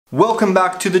Welcome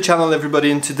back to the channel,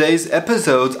 everybody. In today's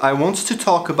episode I want to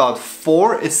talk about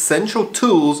 4 essential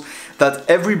tools that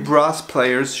every brass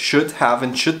player should have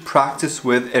and should practice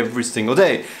with every single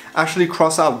day. Actually,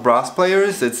 cross out brass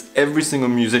players, it's every single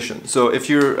musician. So if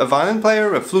you're a violin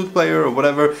player, a flute player or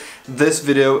whatever, this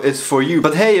video is for you.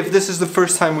 But hey, if this is the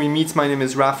first time we meet, my name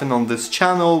is Raphael. On this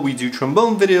channel we do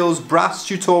trombone videos, brass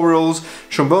tutorials,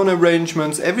 trombone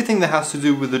arrangements, everything that has to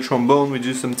do with the trombone. We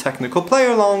do some technical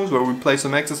play-alongs where we play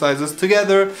some exercises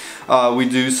together, we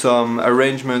do some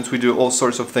arrangements, we do all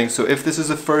sorts of things. So if this is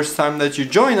the first time that you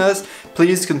join us,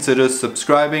 please consider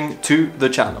subscribing to the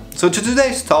channel. So to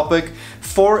today's topic,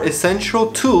 4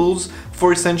 essential tools,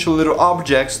 4 essential little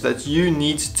objects that you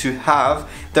need to have.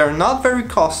 They're not very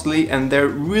costly and they're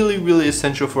really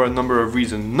essential for a number of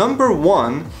reasons. Number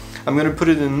 1, I'm going to put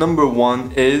it in number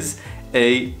 1, is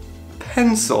a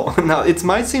pencil. Now it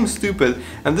might seem stupid,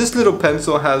 and this little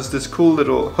pencil has this cool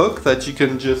little hook that you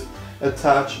can just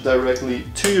attach directly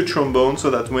to your trombone, so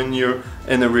that when you're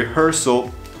in a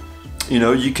rehearsal, you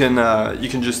know, you can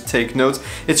just take notes.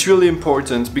 It's really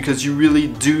important because you really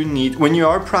do need, when you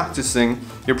are practicing,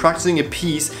 you're practicing a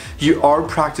piece, you are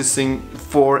practicing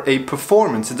for a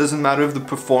performance. It doesn't matter if the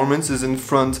performance is in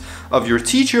front of your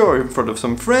teacher or in front of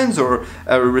some friends or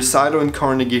a recital in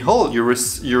Carnegie Hall.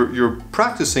 You're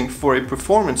practicing for a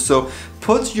performance. So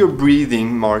put your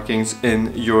breathing markings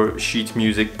in your sheet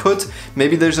music.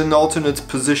 Maybe there's an alternate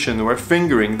position or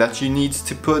fingering that you need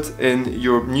to put in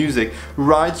your music.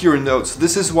 Write your notes.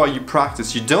 This is why you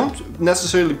practice. You don't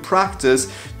necessarily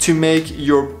practice to make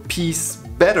your piece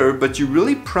better, but you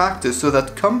really practice so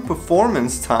that come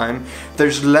performance time,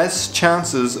 there's less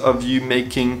chances of you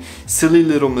making silly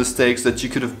little mistakes that you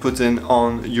could have put in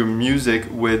on your music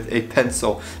with a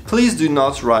pencil. Please do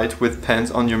not write with pens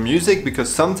on your music,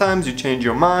 because sometimes you change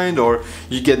your mind or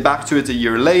you get back to it a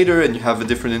year later and you have a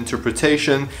different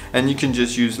interpretation, and you can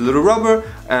just use a little rubber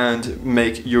and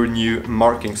make your new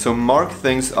marking. So mark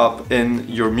things up in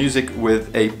your music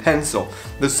with a pencil.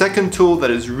 The second tool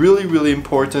that is really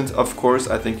important, of course,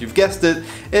 I think you've guessed it,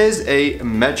 is a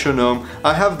metronome.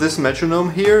 I have this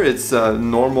metronome here. It's a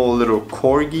normal little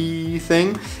Korg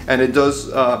thing, and it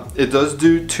does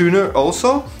do tuner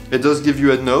also. It does give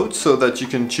you a note so that you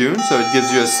can tune, so it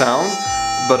gives you a sound,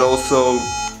 but also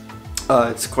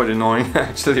it's quite annoying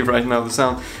actually right now, the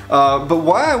sound. But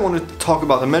why I want to talk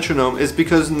about the metronome is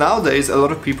because nowadays a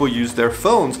lot of people use their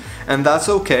phones, and that's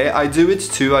okay. I do it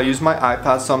too. I use my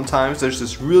iPad sometimes. There's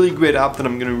this really great app that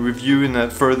I'm going to review in a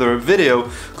further video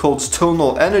called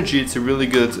Tonal Energy. It's a really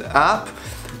good app,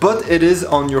 but it is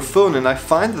on your phone, and I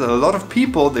find that a lot of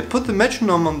people, they put the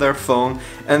metronome on their phone,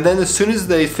 and then as soon as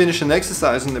they finish an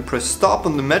exercise and they press stop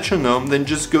on the metronome, then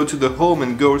just go to the home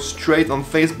and go straight on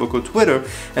Facebook or Twitter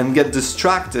and get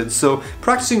distracted. So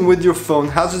practicing with your phone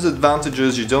has its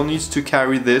advantages. You don't need to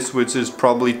carry this, which is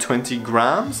probably 20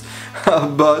 grams,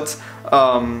 but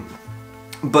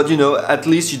you know, at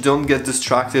least you don't get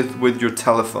distracted with your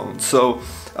telephone. So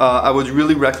I would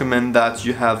really recommend that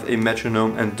you have a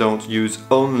metronome and don't use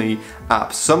only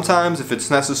apps. Sometimes if it's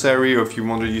necessary, or if you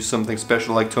want to use something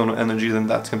special like tonal energy, then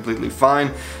that's completely fine,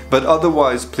 but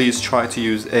otherwise please try to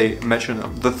use a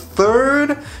metronome. The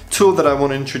third tool that I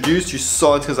want to introduce, you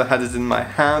saw it because I had it in my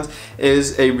hand,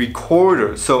 is a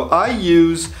recorder. So I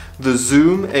use the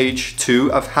Zoom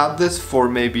H2. I've had this for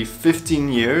maybe 15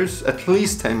 years, at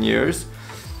least 10 years.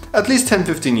 At least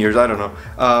 10-15 years, I don't know,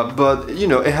 but you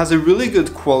know, it has a really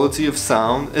good quality of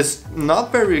sound. It's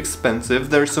not very expensive.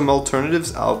 There's some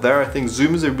alternatives out there. I think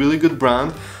Zoom is a really good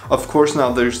brand. Of course,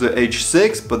 now there's the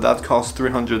H6, but that costs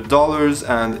 $300,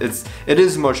 and it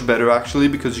is much better actually,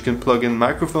 because you can plug in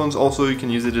microphones. Also, you can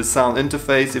use it as sound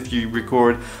interface. If you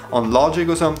record on Logic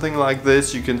or something like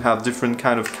this, you can have different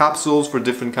kind of capsules for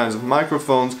different kinds of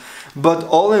microphones. But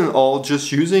all in all,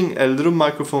 just using a little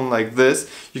microphone like this,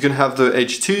 you can have the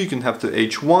H2, you can have the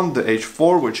H1, the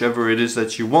H4, whichever it is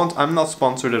that you want. I'm not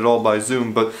sponsored at all by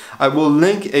Zoom, but I will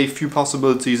link a few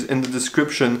possibilities in the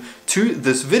description to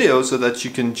this video so that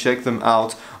you can check them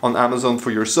out on Amazon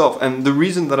for yourself. And the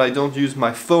reason that I don't use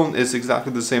my phone is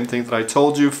exactly the same thing that I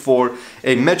told you. For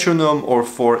a metronome or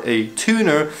for a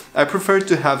tuner, I prefer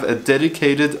to have a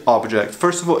dedicated object.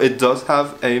 First of all, it does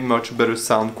have a much better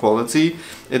sound quality.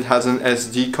 It has an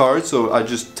SD card, so I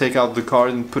just take out the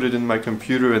card and put it in my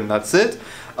computer, and that's it.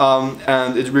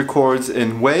 And it records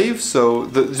in waves, so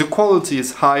the quality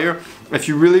is higher. If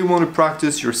you really want to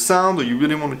practice your sound, or you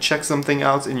really want to check something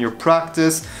out in your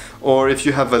practice, or if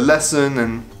you have a lesson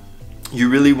and you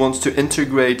really want to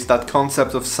integrate that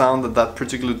concept of sound that that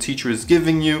particular teacher is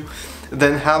giving you,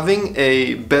 then having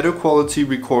a better quality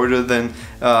recorder than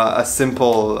a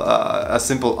simple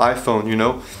iPhone, you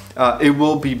know, it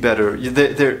will be better.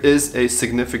 There is a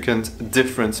significant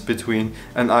difference between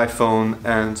an iPhone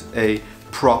and a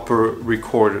proper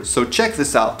recorder. So check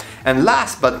this out. And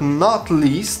last but not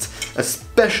least,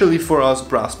 especially for us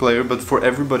brass player, but for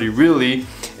everybody really,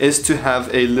 is to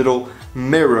have a little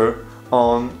mirror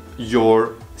on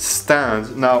your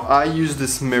stand. Now I use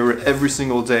this mirror every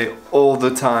single day, all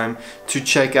the time, to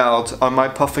check out, am I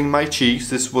puffing my cheeks?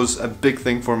 This was a big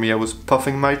thing for me. I was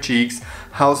puffing my cheeks.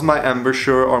 How's my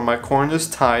embouchure? Are my corners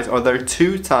tight? Are they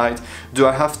too tight? Do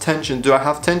I have tension? Do I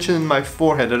have tension in my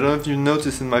forehead? I don't know if you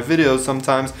notice in my videos,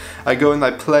 sometimes I go and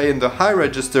I play in the high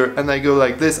register and I go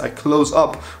like this, I close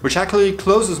up, which actually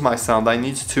closes my sound. I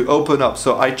need to open up.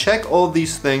 So I check all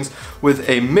these things with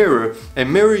a mirror. A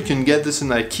mirror, you can get this in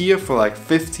IKEA for like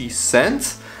 50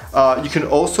 cents. You can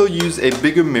also use a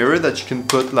bigger mirror that you can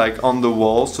put like on the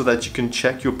wall so that you can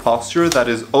check your posture. That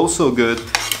is also good.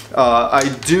 I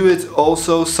do it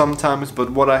also sometimes, but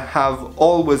what I have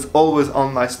always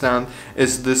on my stand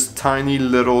is this tiny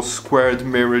little squared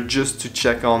mirror just to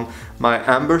check on my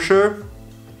embouchure,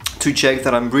 to check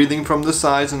that I'm breathing from the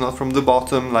sides and not from the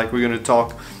bottom, like we're going to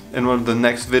talk in one of the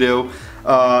next video.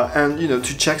 And you know,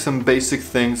 to check some basic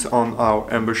things on our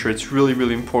embouchure. It's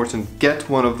really important. Get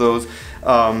one of those.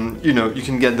 You know, you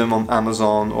can get them on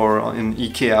Amazon or in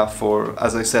IKEA for,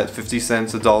 as I said, 50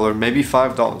 cents, $1, maybe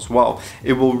 $5. Wow,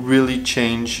 it will really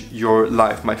change your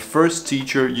life. My first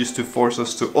teacher used to force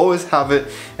us to always have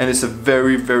it, and it's a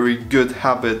very good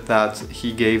habit that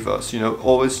he gave us. You know,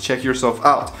 always check yourself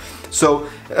out. So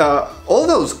all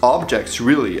those objects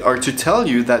really are to tell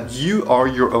you that you are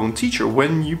your own teacher.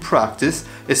 When you practice,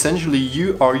 essentially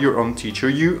you are your own teacher.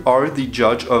 You are the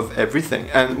judge of everything.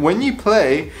 And when you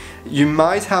play, you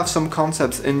might have some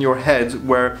concepts in your head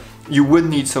where you would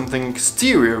need something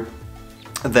exterior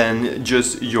than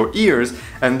just your ears.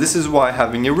 And this is why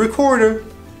having a recorder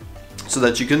so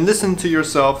that you can listen to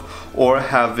yourself, or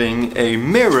having a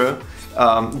mirror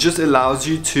just allows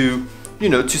you to, you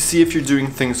know, to see if you're doing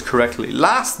things correctly.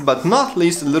 Last but not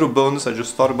least, a little bonus, I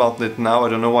just thought about it now, I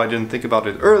don't know why I didn't think about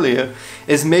it earlier,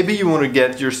 is maybe you want to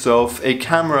get yourself a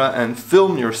camera and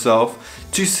film yourself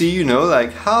to see, you know,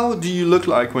 like, how do you look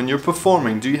like when you're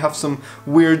performing? Do you have some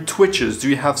weird twitches? Do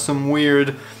you have some weird,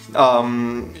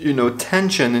 you know,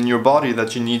 tension in your body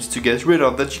that you need to get rid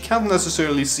of that you can't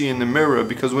necessarily see in the mirror?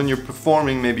 Because when you're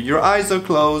performing, maybe your eyes are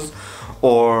closed,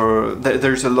 or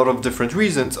there's a lot of different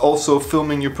reasons. Also,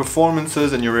 filming your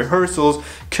performances and your rehearsals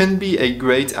can be a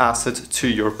great asset to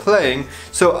your playing.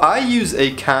 So I use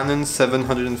a Canon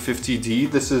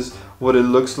 750D. This is what it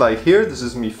looks like here. This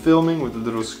is me filming with a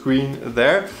little screen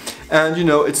there. And you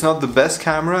know, it's not the best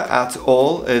camera at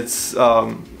all. It's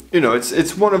you know,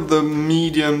 it's one of the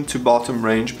medium to bottom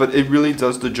range, but it really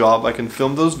does the job. I can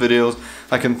film those videos,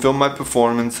 I can film my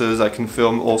performances, I can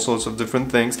film all sorts of different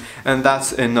things, and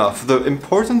that's enough. The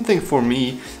important thing for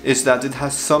me is that it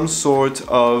has some sort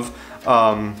of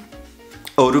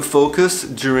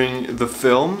autofocus during the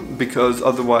film, because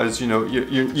otherwise, you know,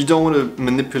 you don't want to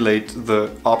manipulate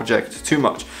the object too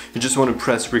much. You just want to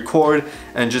press record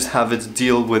and just have it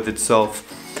deal with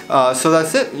itself. So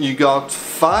that's it. You got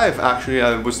 5, actually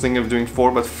I was thinking of doing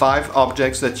 4, but 5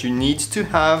 objects that you need to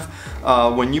have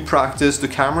when you practice. The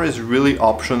camera is really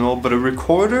optional, but a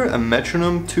recorder, a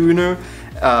metronome tuner,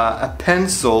 a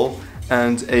pencil,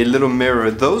 and a little mirror,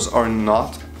 those are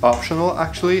not optional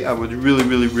actually. I would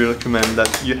really recommend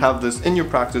that you have this in your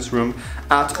practice room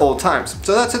at all times.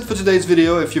 So that's it for today's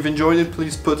video. If you've enjoyed it,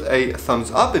 please put a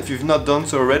thumbs up. If you've not done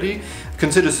so already,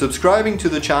 consider subscribing to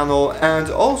the channel, and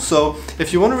also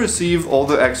if you want to receive all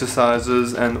the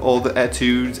exercises and all the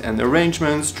etudes and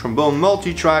arrangements, trombone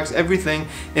multi-tracks, everything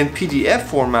in PDF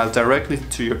format directly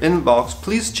to your inbox,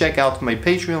 please check out my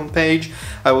Patreon page.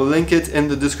 I will link it in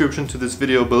the description to this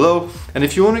video below. And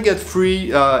if you want to get free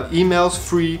emails,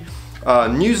 free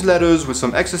newsletters with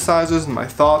some exercises and my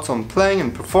thoughts on playing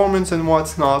and performance and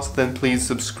what's not, then please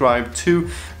subscribe to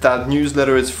that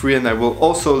newsletter. It's free, and I will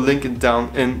also link it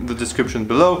down in the description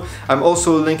below. I'm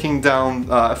also linking down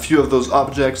a few of those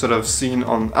objects that I've seen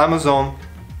on Amazon,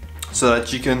 so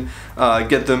that you can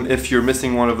get them if you're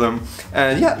missing one of them.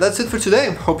 And yeah, that's it for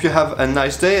today. Hope you have a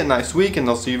nice day, a nice week, and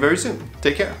I'll see you very soon.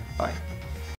 Take care. Bye.